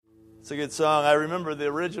It's a good song. I remember the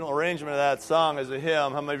original arrangement of that song as a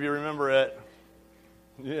hymn. How many of you remember it?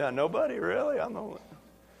 Yeah, nobody? Really? I'm the one.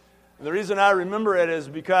 The reason I remember it is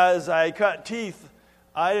because I cut teeth.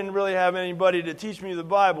 I didn't really have anybody to teach me the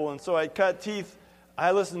Bible, and so I cut teeth.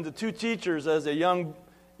 I listened to two teachers as a young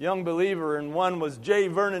believer, and one was J.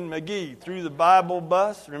 Vernon McGee through the Bible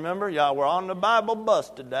bus. Remember? Yeah, we're on the Bible bus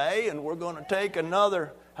today, and we're going to take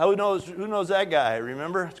another. Who knows that guy?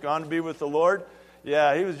 Remember? It's gone to be with the Lord.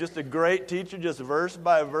 Yeah, he was just a great teacher, just verse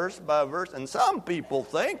by verse by verse. And some people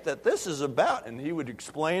think that this is about, and he would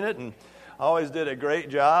explain it, and always did a great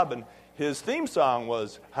job. And his theme song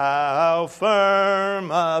was, "How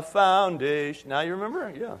Firm a Foundation." Now you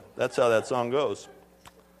remember? Yeah, that's how that song goes.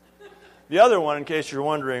 The other one, in case you're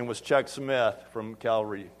wondering, was Chuck Smith from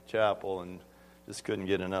Calvary Chapel, and just couldn't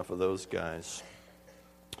get enough of those guys.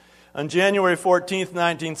 On January 14th,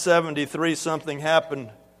 1973, something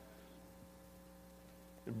happened.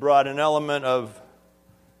 It brought an element of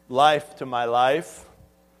life to my life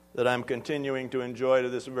that I'm continuing to enjoy to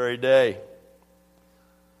this very day.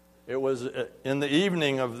 It was in the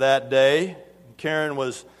evening of that day. Karen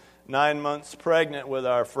was 9 months pregnant with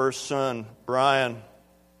our first son, Brian.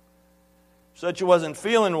 She said she wasn't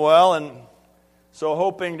feeling well, and so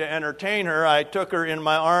hoping to entertain her, I took her in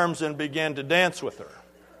my arms and began to dance with her.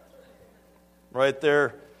 Right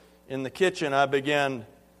there in the kitchen, I began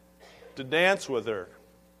to dance with her.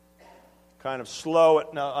 Kind of slow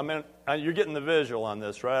it. Now, I mean, you're getting the visual on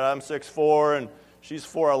this, right? I'm 6'4", and she's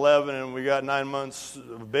 4'11", and we got 9 months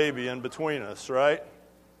of baby in between us, right?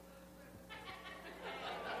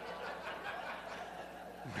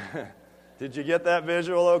 Did you get that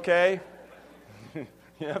visual okay?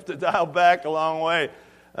 You have to dial back a long way.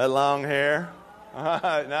 That long hair.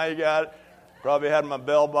 Now you got it. Probably had my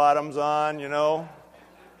bell bottoms on, you know.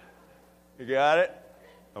 You got it?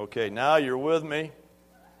 Okay, now you're with me.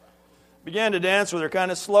 Began to dance with her,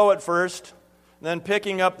 kind of slow at first, then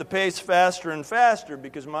picking up the pace faster and faster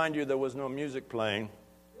because, mind you, there was no music playing.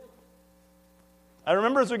 I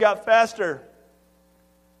remember as we got faster,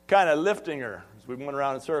 kind of lifting her as we went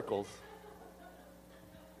around in circles.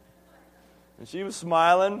 And she was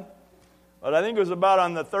smiling, but I think it was about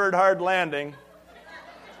on the third hard landing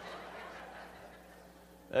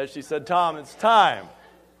that she said, "Tom, it's time."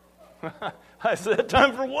 I said,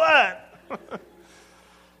 "Time for what?"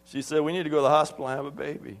 She said, "We need to go to the hospital and have a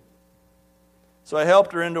baby." So I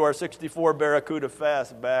helped her into our 64 Barracuda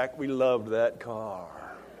Fastback. We loved that car.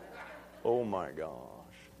 Oh, my gosh.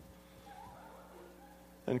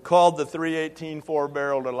 And called the 318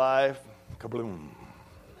 4-barrel to life. Kabloom.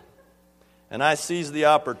 And I seized the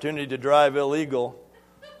opportunity to drive illegally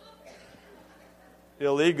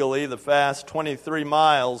the fast 23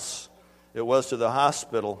 miles it was to the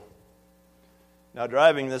hospital. Now,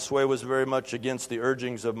 driving this way was very much against the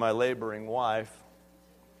urgings of my laboring wife,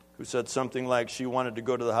 who said something like she wanted to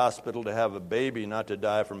go to the hospital to have a baby, not to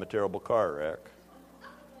die from a terrible car wreck.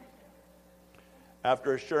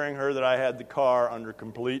 After assuring her that I had the car under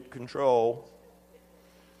complete control,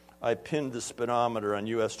 I pinned the speedometer on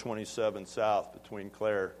US 27 South between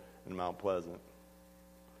Clare and Mount Pleasant.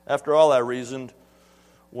 After all, I reasoned,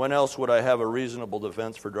 when else would I have a reasonable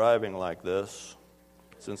defense for driving like this,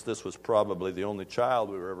 since this was probably the only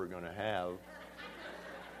child we were ever going to have?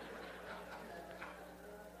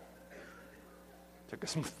 Took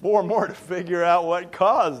us 4 more to figure out what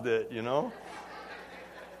caused it, you know.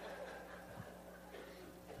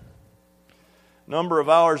 Number of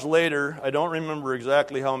hours later, I don't remember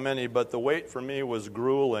exactly how many, but the wait for me was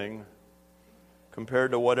grueling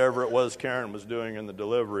compared to whatever it was Karen was doing in the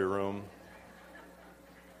delivery room.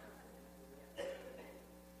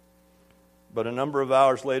 But a number of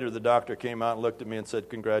hours later, the doctor came out and looked at me and said,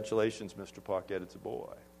 "Congratulations, Mr. Paquette, it's a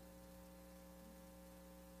boy."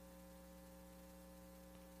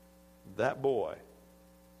 That boy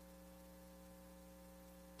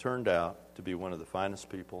turned out to be one of the finest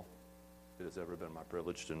people it has ever been my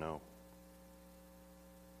privilege to know.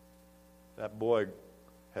 That boy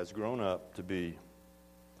has grown up to be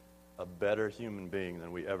a better human being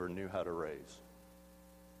than we ever knew how to raise.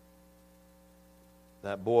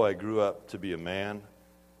 That boy grew up to be a man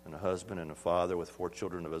and a husband and a father with 4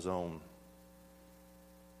 children of his own.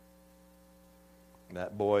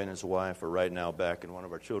 That boy and his wife are right now back in one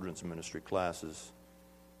of our children's ministry classes,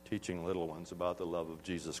 teaching little ones about the love of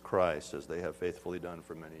Jesus Christ, as they have faithfully done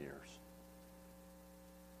for many years.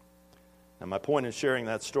 Now, my point in sharing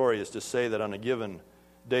that story is to say that on a given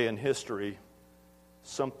day in history,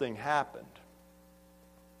 something happened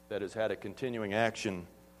that has had a continuing action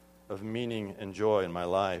of meaning and joy in my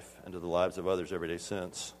life and to the lives of others every day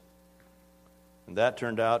since. And that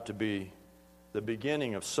turned out to be the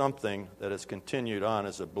beginning of something that has continued on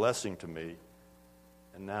as a blessing to me,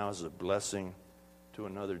 and now is a blessing to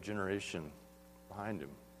another generation behind him.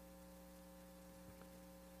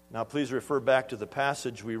 Now please refer back to the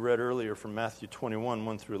passage we read earlier from Matthew 21,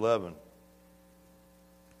 1 through 11.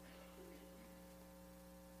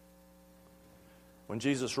 When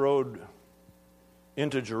Jesus rode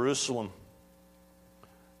into Jerusalem,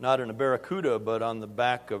 not in a barracuda, but on the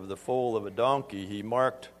back of the foal of a donkey, he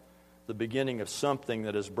marked the beginning of something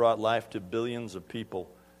that has brought life to billions of people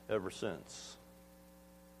ever since.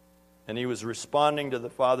 And he was responding to the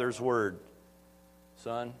Father's word,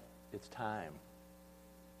 "Son, it's time."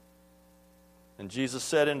 And Jesus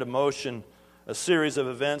set into motion a series of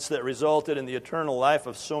events that resulted in the eternal life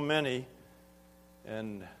of so many,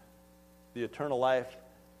 and the eternal life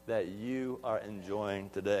that you are enjoying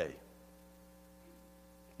today.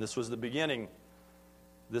 This was the beginning.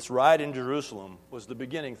 This ride in Jerusalem was the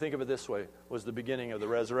beginning, think of it this way, was the beginning of the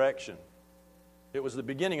resurrection. It was the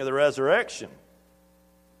beginning of the resurrection.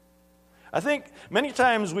 I think many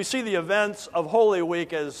times we see the events of Holy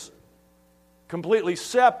Week as completely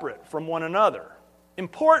separate from one another.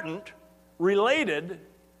 Important, related,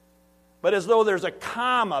 but as though there's a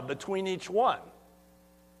comma between each one.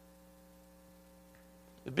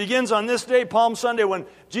 It begins on this day, Palm Sunday, when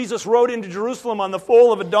Jesus rode into Jerusalem on the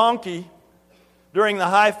foal of a donkey during the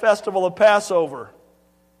high festival of Passover.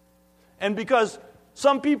 And because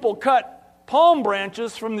some people cut palm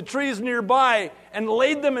branches from the trees nearby and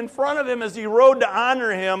laid them in front of him as he rode to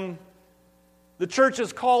honor him, the church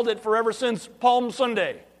has called it forever since Palm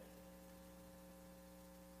Sunday.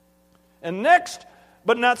 And next,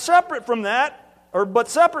 but separate from that,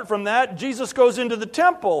 Jesus goes into the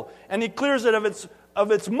temple and he clears it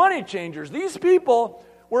of its money changers. These people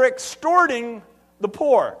were extorting the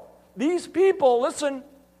poor. These people, listen,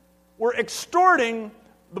 were extorting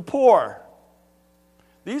the poor.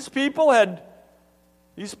 These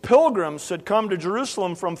pilgrims had come to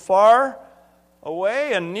Jerusalem from far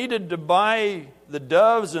away and needed to buy the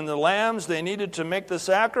doves and the lambs. They needed to make the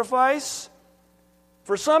sacrifice.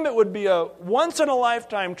 For some, it would be a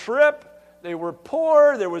once-in-a-lifetime trip. They were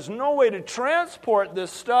poor. There was no way to transport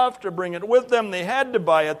this stuff, to bring it with them. They had to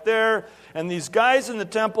buy it there. And these guys in the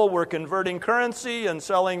temple were converting currency and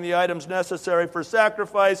selling the items necessary for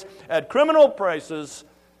sacrifice at criminal prices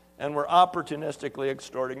and were opportunistically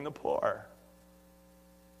extorting the poor.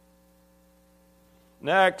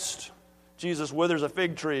 Next, Jesus withers a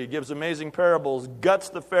fig tree, gives amazing parables, guts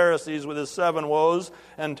the Pharisees with his 7 woes,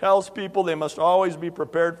 and tells people they must always be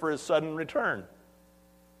prepared for his sudden return.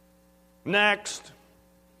 Next,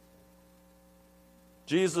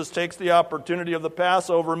 Jesus takes the opportunity of the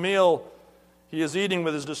Passover meal he is eating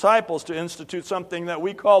with his disciples to institute something that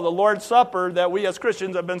we call the Lord's Supper, that we as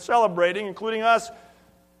Christians have been celebrating, including us,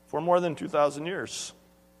 for more than 2,000 years.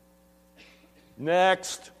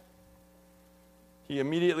 Next, he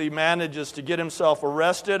immediately manages to get himself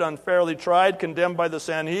arrested, unfairly tried, condemned by the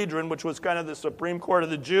Sanhedrin, which was kind of the Supreme Court of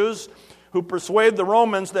the Jews, who persuade the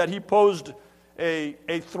Romans that he posed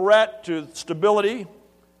a threat to stability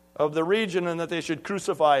of the region and that they should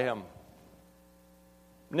crucify him.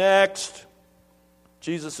 Next,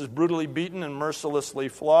 Jesus is brutally beaten and mercilessly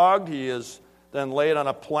flogged. He is then laid on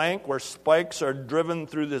a plank where spikes are driven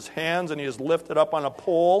through his hands, and he is lifted up on a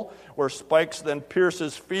pole where spikes then pierce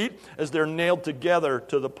his feet as they're nailed together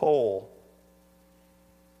to the pole.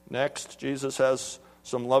 Next, Jesus has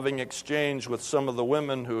some loving exchange with some of the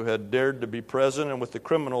women who had dared to be present and with the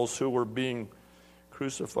criminals who were being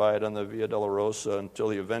crucified on the Via Dolorosa until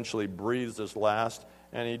he eventually breathed his last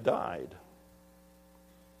and he died.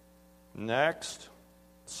 Next,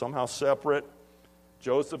 somehow separate,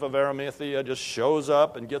 Joseph of Arimathea just shows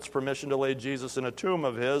up and gets permission to lay Jesus in a tomb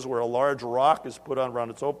of his where a large rock is put on around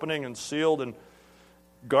its opening and sealed and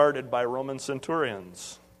guarded by Roman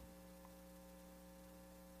centurions.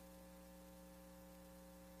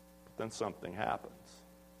 But then something happens.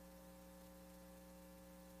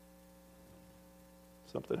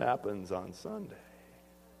 Something happens on Sunday.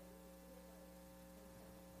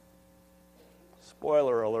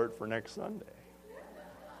 Spoiler alert for next Sunday.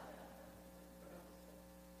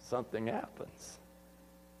 Something happens.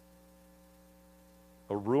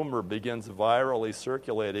 A rumor begins virally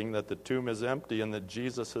circulating that the tomb is empty and that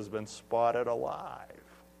Jesus has been spotted alive.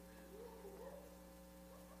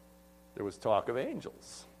 There was talk of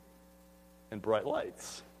angels and bright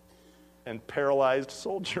lights and paralyzed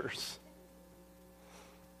soldiers.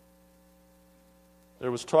 There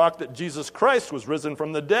was talk that Jesus Christ was risen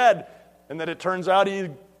from the dead, and that it turns out he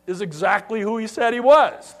is exactly who he said he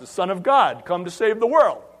was, the Son of God, come to save the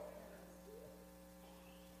world.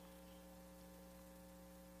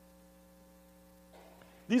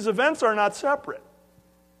 These events are not separate.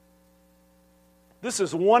 This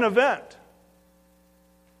is one event.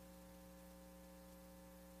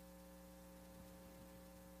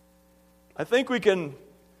 I think we can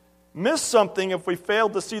miss something if we fail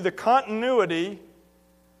to see the continuity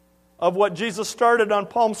of what Jesus started on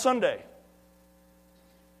Palm Sunday.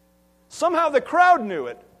 Somehow the crowd knew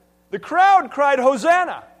it. The crowd cried,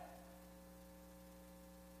 "Hosanna."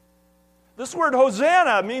 This word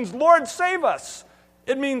Hosanna means Lord save us.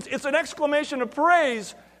 It means it's an exclamation of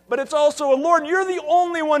praise, but it's also a Lord, you're the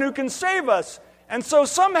only one who can save us. And so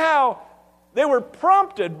somehow they were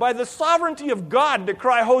prompted by the sovereignty of God to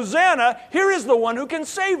cry, "Hosanna, here is the one who can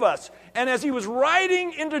save us." And as he was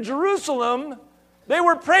riding into Jerusalem, they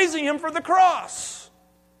were praising him for the cross.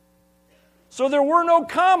 So there were no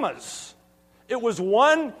commas. It was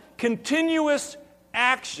one continuous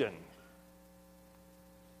action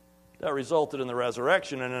that resulted in the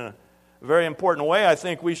resurrection. And in a very important way, I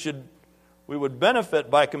think we would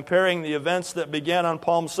benefit by comparing the events that began on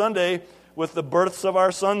Palm Sunday with the births of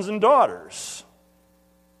our sons and daughters.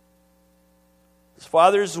 As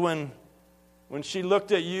fathers, when she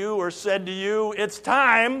looked at you or said to you, "It's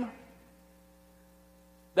time,"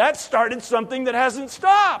 that started something that hasn't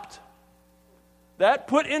stopped. That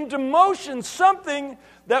put into motion something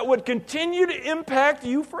that would continue to impact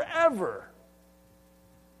you forever.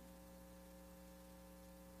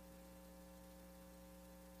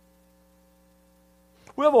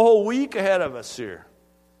 We have a whole week ahead of us here.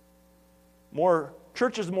 More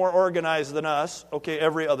churches more organized than us. Okay,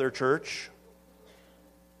 every other church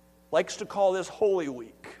likes to call this Holy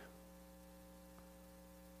Week.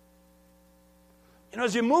 You know,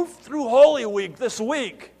 as you move through Holy Week this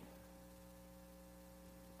week,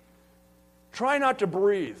 try not to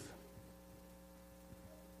breathe.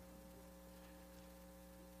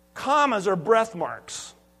 Commas are breath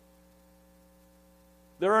marks.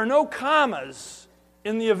 There are no commas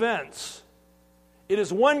in the events. It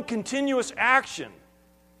is one continuous action.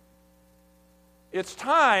 Its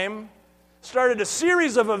time started a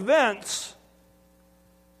series of events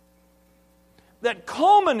that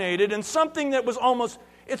culminated in something that was almost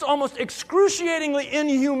excruciatingly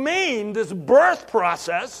inhumane, this birth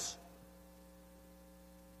process.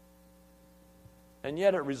 And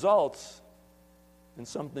yet it results in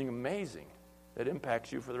something amazing that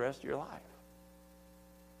impacts you for the rest of your life.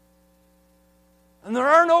 And there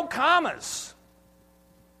are no commas.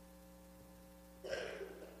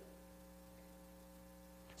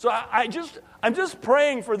 So I'm just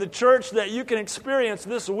praying for the church that you can experience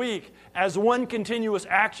this week as one continuous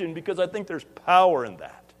action, because I think there's power in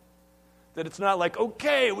that. That it's not like,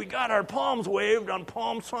 okay, we got our palms waved on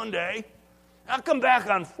Palm Sunday. I'll come back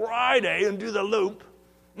on Friday and do the loop.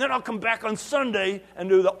 And then I'll come back on Sunday and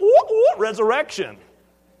do the resurrection.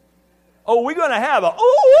 Oh, we're going to have a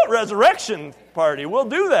resurrection party. We'll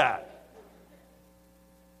do that.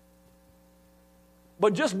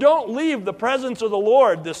 But just don't leave the presence of the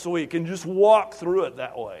Lord this week and just walk through it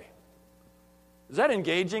that way. Is that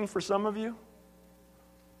engaging for some of you?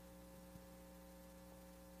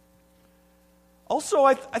 Also,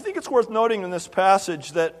 I think it's worth noting in this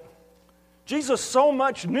passage that Jesus so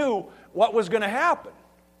much knew what was going to happen.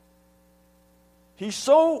 He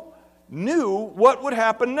so knew what would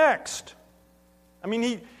happen next. I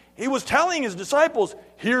mean, he was telling his disciples,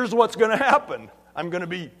 here's what's going to happen. I'm going to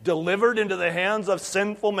be delivered into the hands of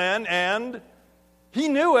sinful men, and he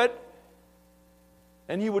knew it.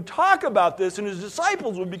 And he would talk about this, and his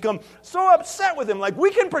disciples would become so upset with him, like,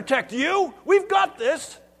 we can protect you. We've got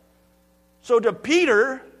this. So to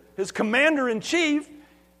Peter, his commander-in-chief,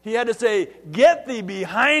 he had to say, get thee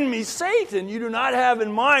behind me, Satan. You do not have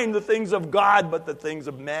in mind the things of God, but the things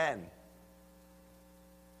of men.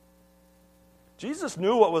 Jesus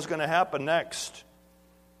knew what was going to happen next.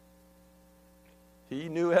 He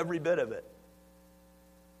knew every bit of it.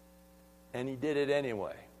 And he did it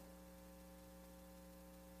anyway.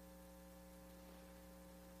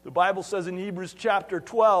 The Bible says in Hebrews chapter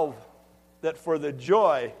 12 that for the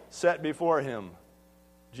joy set before him,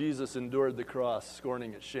 Jesus endured the cross,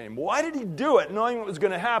 scorning its shame. Why did he do it, knowing what was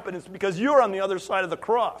going to happen? It's because you're on the other side of the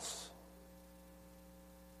cross.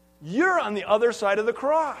 You're on the other side of the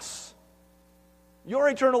cross. Your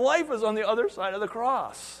eternal life is on the other side of the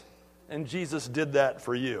cross. And Jesus did that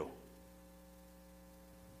for you.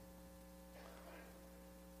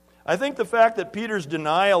 I think the fact that Peter's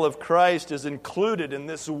denial of Christ is included in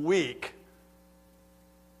this week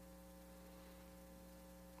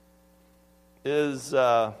is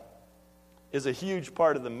a huge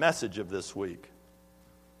part of the message of this week.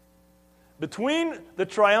 Between the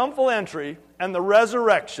triumphal entry and the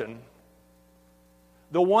resurrection,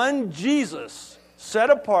 the one Jesus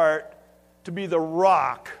set apart to be the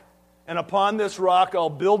rock, and upon this rock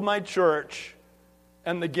I'll build my church,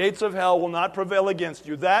 and the gates of hell will not prevail against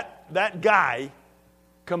you. That guy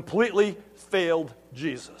completely failed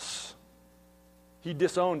Jesus. He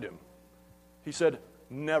disowned him. He said,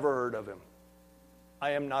 never heard of him.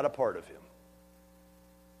 I am not a part of him.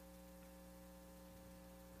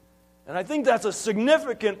 And I think that's a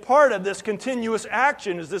significant part of this continuous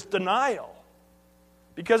action, is this denial.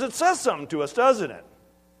 Because it says something to us, doesn't it?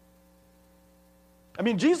 I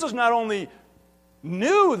mean, Jesus not only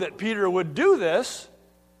knew that Peter would do this,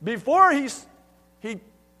 before he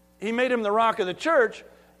made him the rock of the church,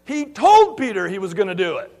 he told Peter he was going to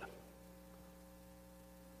do it.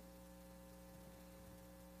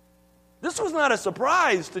 This was not a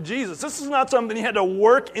surprise to Jesus. This is not something he had to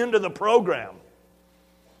work into the program.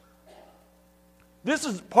 This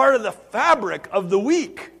is part of the fabric of the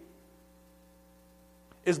week,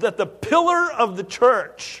 is that the pillar of the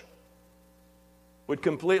church would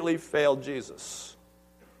completely fail Jesus.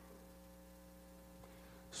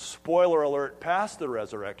 Spoiler alert, past the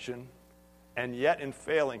resurrection, and yet in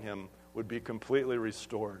failing him would be completely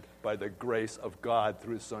restored by the grace of God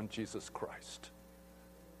through his Son, Jesus Christ.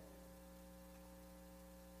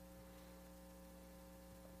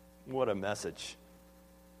 What a message.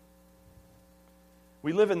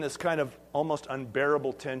 We live in this kind of almost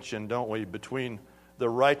unbearable tension, don't we, between the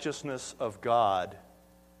righteousness of God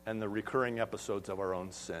and the recurring episodes of our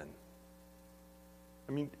own sin.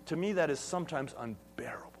 I mean, to me, that is sometimes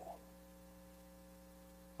unbearable.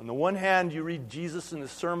 On the one hand, you read Jesus in the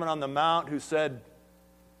Sermon on the Mount who said,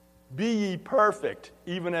 "Be ye perfect,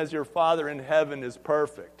 even as your Father in heaven is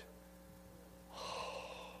perfect."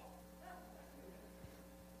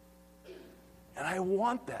 And I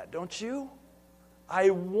want that, don't you? I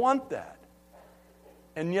want that.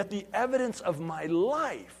 And yet the evidence of my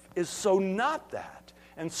life is so not that.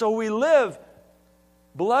 And so we live,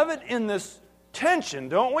 beloved, in this tension,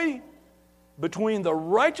 don't we? Between the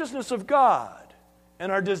righteousness of God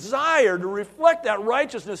and our desire to reflect that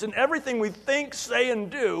righteousness in everything we think, say, and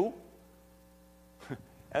do,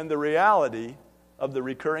 and the reality of the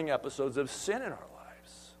recurring episodes of sin in our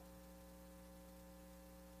lives.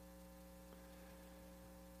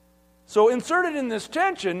 So inserted in this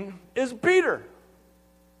tension is Peter,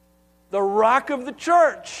 the rock of the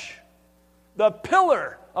church, the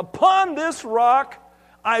pillar. Upon this rock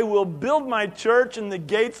I will build my church, and the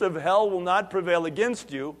gates of hell will not prevail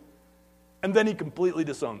against you. And then he completely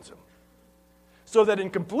disowns him. So that in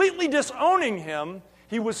completely disowning him,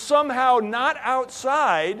 he was somehow not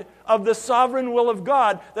outside of the sovereign will of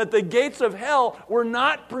God, that the gates of hell were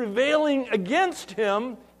not prevailing against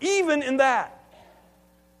him, even in that.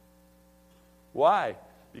 Why?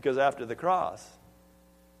 Because after the cross,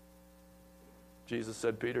 Jesus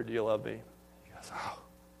said, "Peter, do you love me?" He goes, "Oh,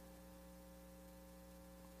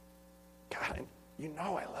 God, you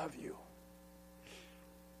know I love you."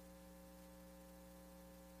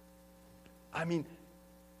 I mean,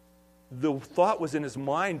 the thought was in his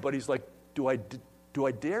mind, but he's like, do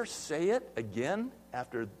I dare say it again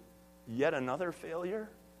after yet another failure?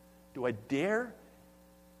 Do I dare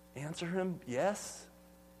answer him yes?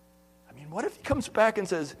 I mean, what if he comes back and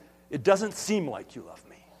says, "It doesn't seem like you love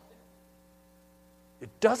me.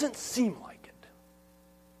 It doesn't seem like it."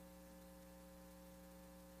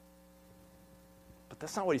 But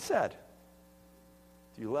that's not what he said.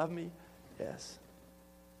 "Do you love me?" "Yes.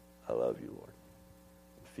 I love you, Lord.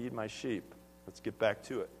 Feed my sheep." Let's get back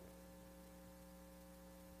to it.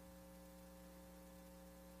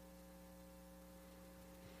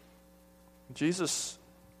 Jesus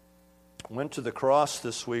went to the cross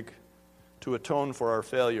this week to atone for our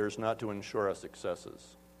failures, not to ensure our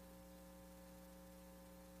successes.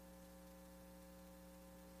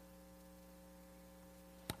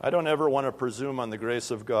 I don't ever want to presume on the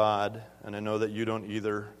grace of God, and I know that you don't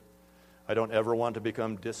either. I don't ever want to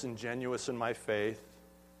become disingenuous in my faith,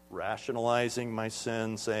 rationalizing my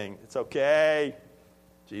sin, saying, "It's okay,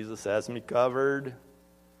 Jesus has me covered."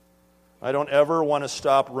 I don't ever want to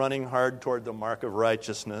stop running hard toward the mark of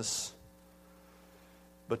righteousness.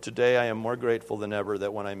 But today I am more grateful than ever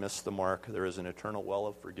that when I miss the mark, there is an eternal well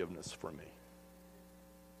of forgiveness for me.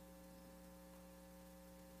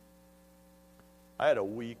 I had a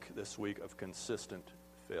week this week of consistent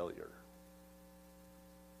failure.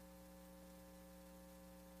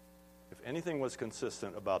 If anything was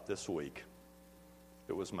consistent about this week,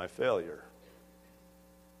 it was my failure.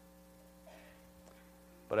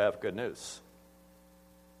 But I have good news.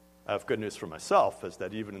 I have good news for myself, is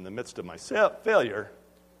that even in the midst of my failure,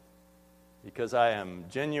 because I am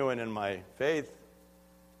genuine in my faith,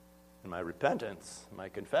 in my repentance, my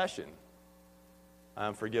confession,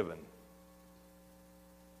 I'm forgiven.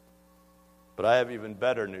 But I have even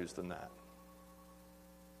better news than that,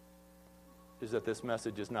 is that this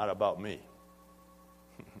message is not about me,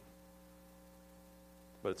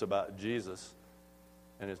 but it's about Jesus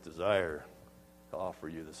and his desire to offer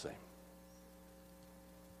you the same.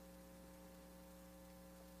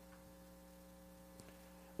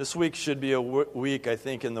 This week should be a week, I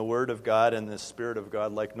think, in the Word of God and the Spirit of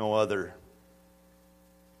God like no other.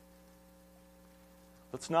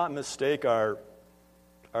 Let's not mistake our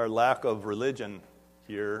lack of religion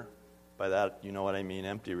here, by that, you know what I mean,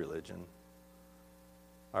 empty religion.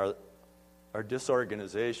 Our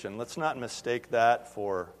disorganization, let's not mistake that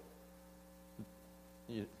for,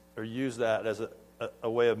 or use that as a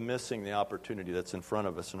way of missing the opportunity that's in front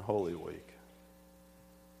of us in Holy Week.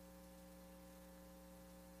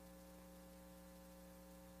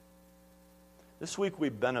 This week we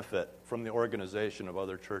benefit from the organization of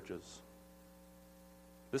other churches.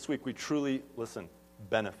 This week we truly,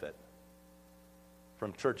 benefit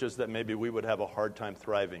from churches that maybe we would have a hard time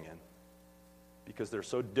thriving in because they're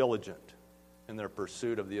so diligent in their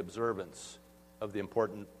pursuit of the observance of the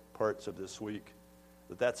important parts of this week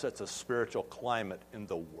that sets a spiritual climate in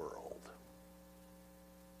the world.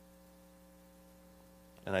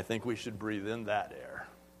 And I think we should breathe in that air.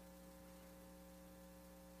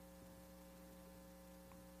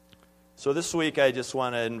 So this week, I just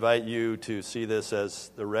want to invite you to see this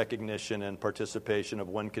as the recognition and participation of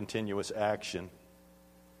one continuous action.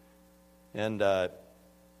 And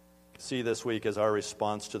see this week as our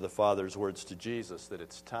response to the Father's words to Jesus, that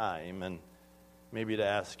it's time, and maybe to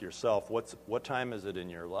ask yourself, what time is it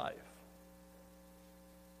in your life?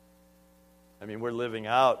 I mean, we're living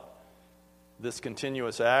out this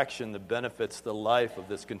continuous action that benefits the life of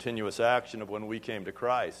this continuous action of when we came to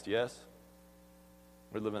Christ, yes?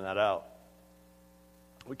 We're living that out.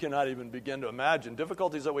 We cannot even begin to imagine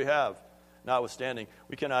difficulties that we have, notwithstanding.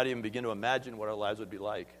 We cannot even begin to imagine what our lives would be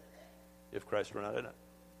like if Christ were not in it.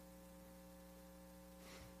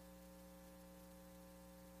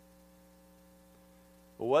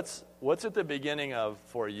 But what's at the beginning of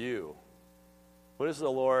for you? What is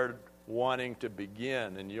the Lord wanting to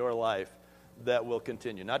begin in your life that will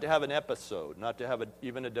continue? Not to have an episode, not to have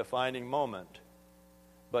even a defining moment,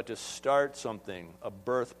 but to start something, a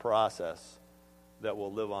birth process that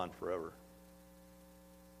will live on forever.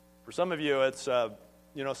 For some of you, it's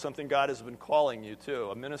something God has been calling you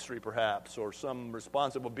to, a ministry perhaps, or some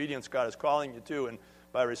responsive obedience God is calling you to, and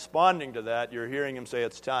by responding to that, you're hearing him say,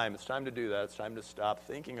 it's time to do that, it's time to stop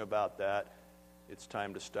thinking about that, it's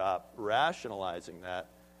time to stop rationalizing that,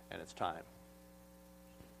 and it's time.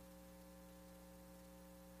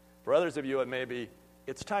 For others of you, it may be,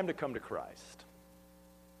 it's time to come to Christ.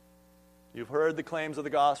 You've heard the claims of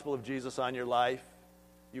the gospel of Jesus on your life.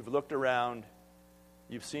 You've looked around.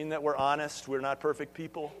 You've seen that we're honest. We're not perfect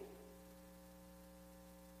people.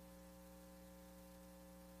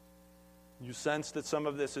 You sense that some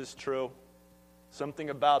of this is true. Something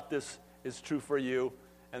about this is true for you,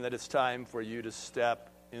 and that it's time for you to step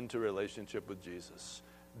into relationship with Jesus.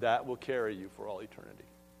 That will carry you for all eternity.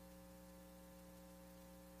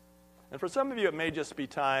 And for some of you, it may just be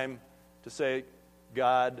time to say,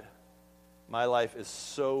 God, my life is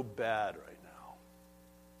so bad right now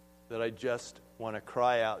that I just want to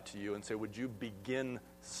cry out to you and say, would you begin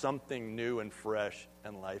something new and fresh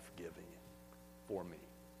and life-giving for me?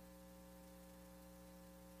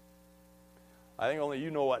 I think only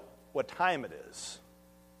you know what time it is.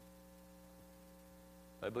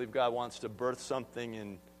 I believe God wants to birth something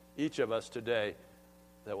in each of us today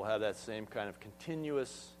that will have that same kind of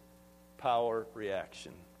continuous power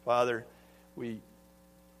reaction. Father, we're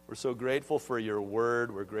so grateful for your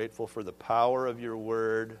word. We're grateful for the power of your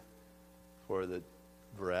word, for the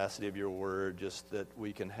veracity of your word, just that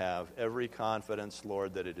we can have every confidence,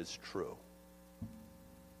 Lord, that it is true.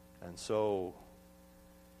 And so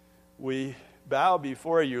we bow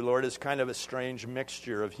before you, Lord, as kind of a strange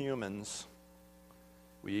mixture of humans.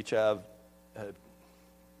 We each have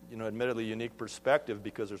admittedly unique perspective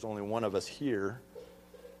because there's only one of us here.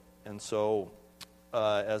 And so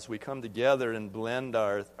as we come together and blend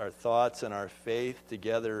our thoughts and our faith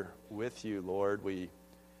together with you, Lord, we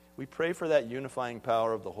pray for that unifying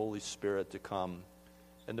power of the Holy Spirit to come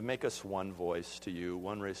and to make us one voice to you,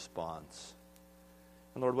 one response.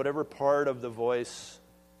 And Lord, whatever part of the voice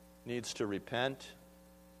needs to repent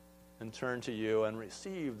and turn to you and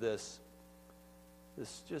receive this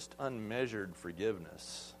just unmeasured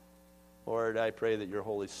forgiveness, Lord, I pray that your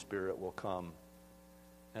Holy Spirit will come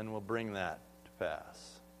and will bring that to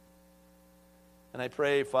pass. And I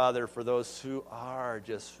pray, Father, for those who are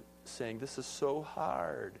just saying, this is so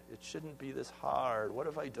hard. It shouldn't be this hard. What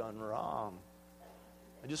have I done wrong?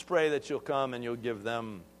 I just pray that you'll come and you'll give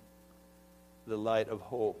them the light of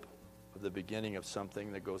hope of the beginning of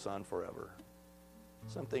something that goes on forever.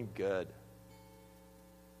 Something good.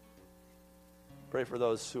 Pray for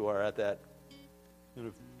those who are at that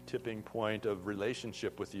tipping point of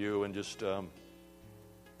relationship with you and just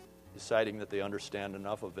deciding that they understand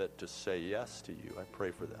enough of it to say yes to you. I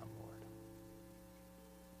pray for them, Lord.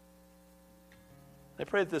 I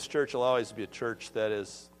pray that this church will always be a church that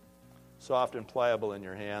is soft and pliable in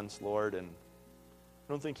your hands, Lord, and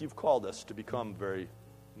I don't think you've called us to become very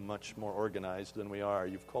much more organized than we are.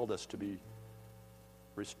 You've called us to be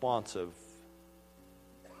responsive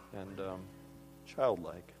and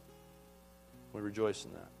childlike. We rejoice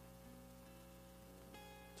in that.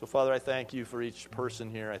 So, Father, I thank you for each person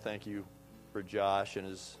here. I thank you for Josh and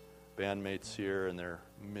his bandmates here and their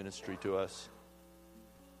ministry to us.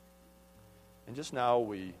 And just now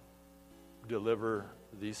we deliver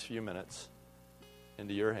these few minutes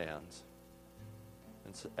into your hands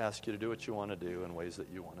and ask you to do what you want to do in ways that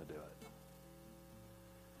you want to do it.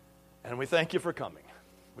 And we thank you for coming.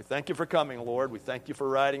 We thank you for coming, Lord. We thank you for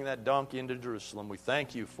riding that donkey into Jerusalem. We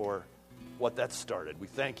thank you for what that started. We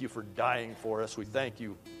thank you for dying for us. We thank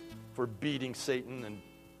you for beating Satan and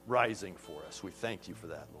rising for us. We thank you for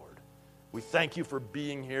that, Lord. We thank you for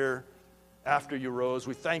being here after you rose.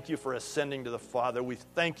 We thank you for ascending to the Father. We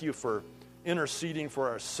thank you for interceding for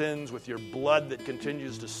our sins with your blood that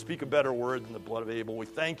continues to speak a better word than the blood of Abel. We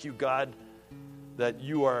thank you, God, that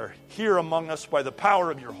you are here among us by the power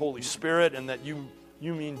of your Holy Spirit and that you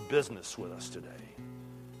mean business with us today.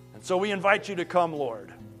 And so we invite you to come,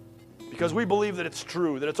 Lord, because we believe that it's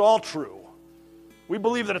true, that it's all true. We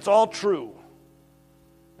believe that it's all true.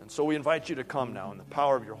 And so we invite you to come now in the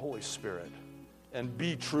power of your Holy Spirit and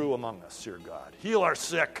be true among us, dear God. Heal our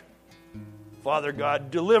sick, Father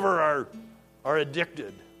God. Deliver our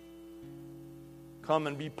addicted. Come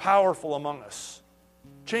and be powerful among us.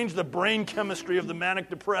 Change the brain chemistry of the manic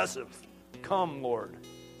depressive. Come, Lord.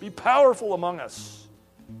 Be powerful among us.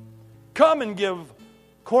 Come and give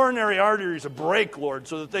coronary arteries a break, Lord,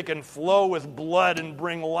 so that they can flow with blood and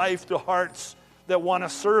bring life to hearts that want to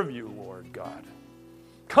serve you, Lord God.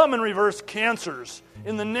 Come and reverse cancers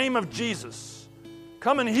in the name of Jesus.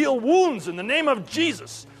 Come and heal wounds in the name of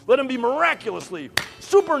Jesus. Let them be miraculously,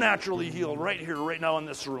 supernaturally healed right here, right now in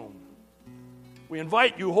this room. We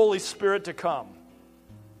invite you, Holy Spirit, to come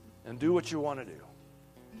and do what you want to do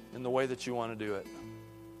in the way that you want to do it.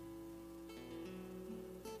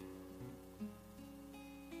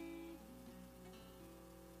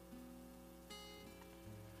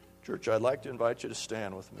 Church, I'd like to invite you to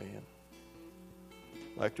stand with me.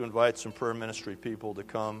 I'd like to invite some prayer ministry people to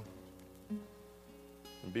come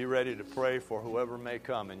and be ready to pray for whoever may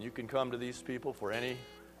come. And you can come to these people for any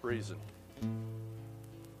reason.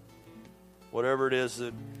 Whatever it is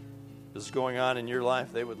that is going on in your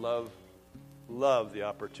life, they would love the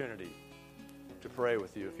opportunity to pray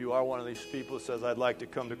with you. If you are one of these people that says, I'd like to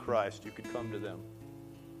come to Christ, you could come to them.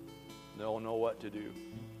 They'll know what to do.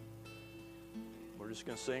 We're just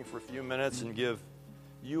going to sing for a few minutes and give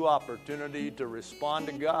you opportunity to respond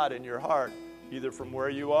to God in your heart, either from where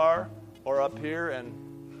you are or up here. And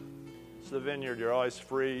it's the vineyard. You're always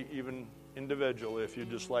free, even individually, if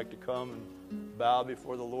you'd just like to come and bow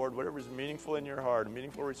before the Lord. Whatever is meaningful in your heart, a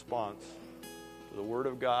meaningful response to the Word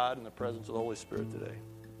of God and the presence of the Holy Spirit today.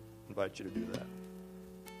 I invite you to do that.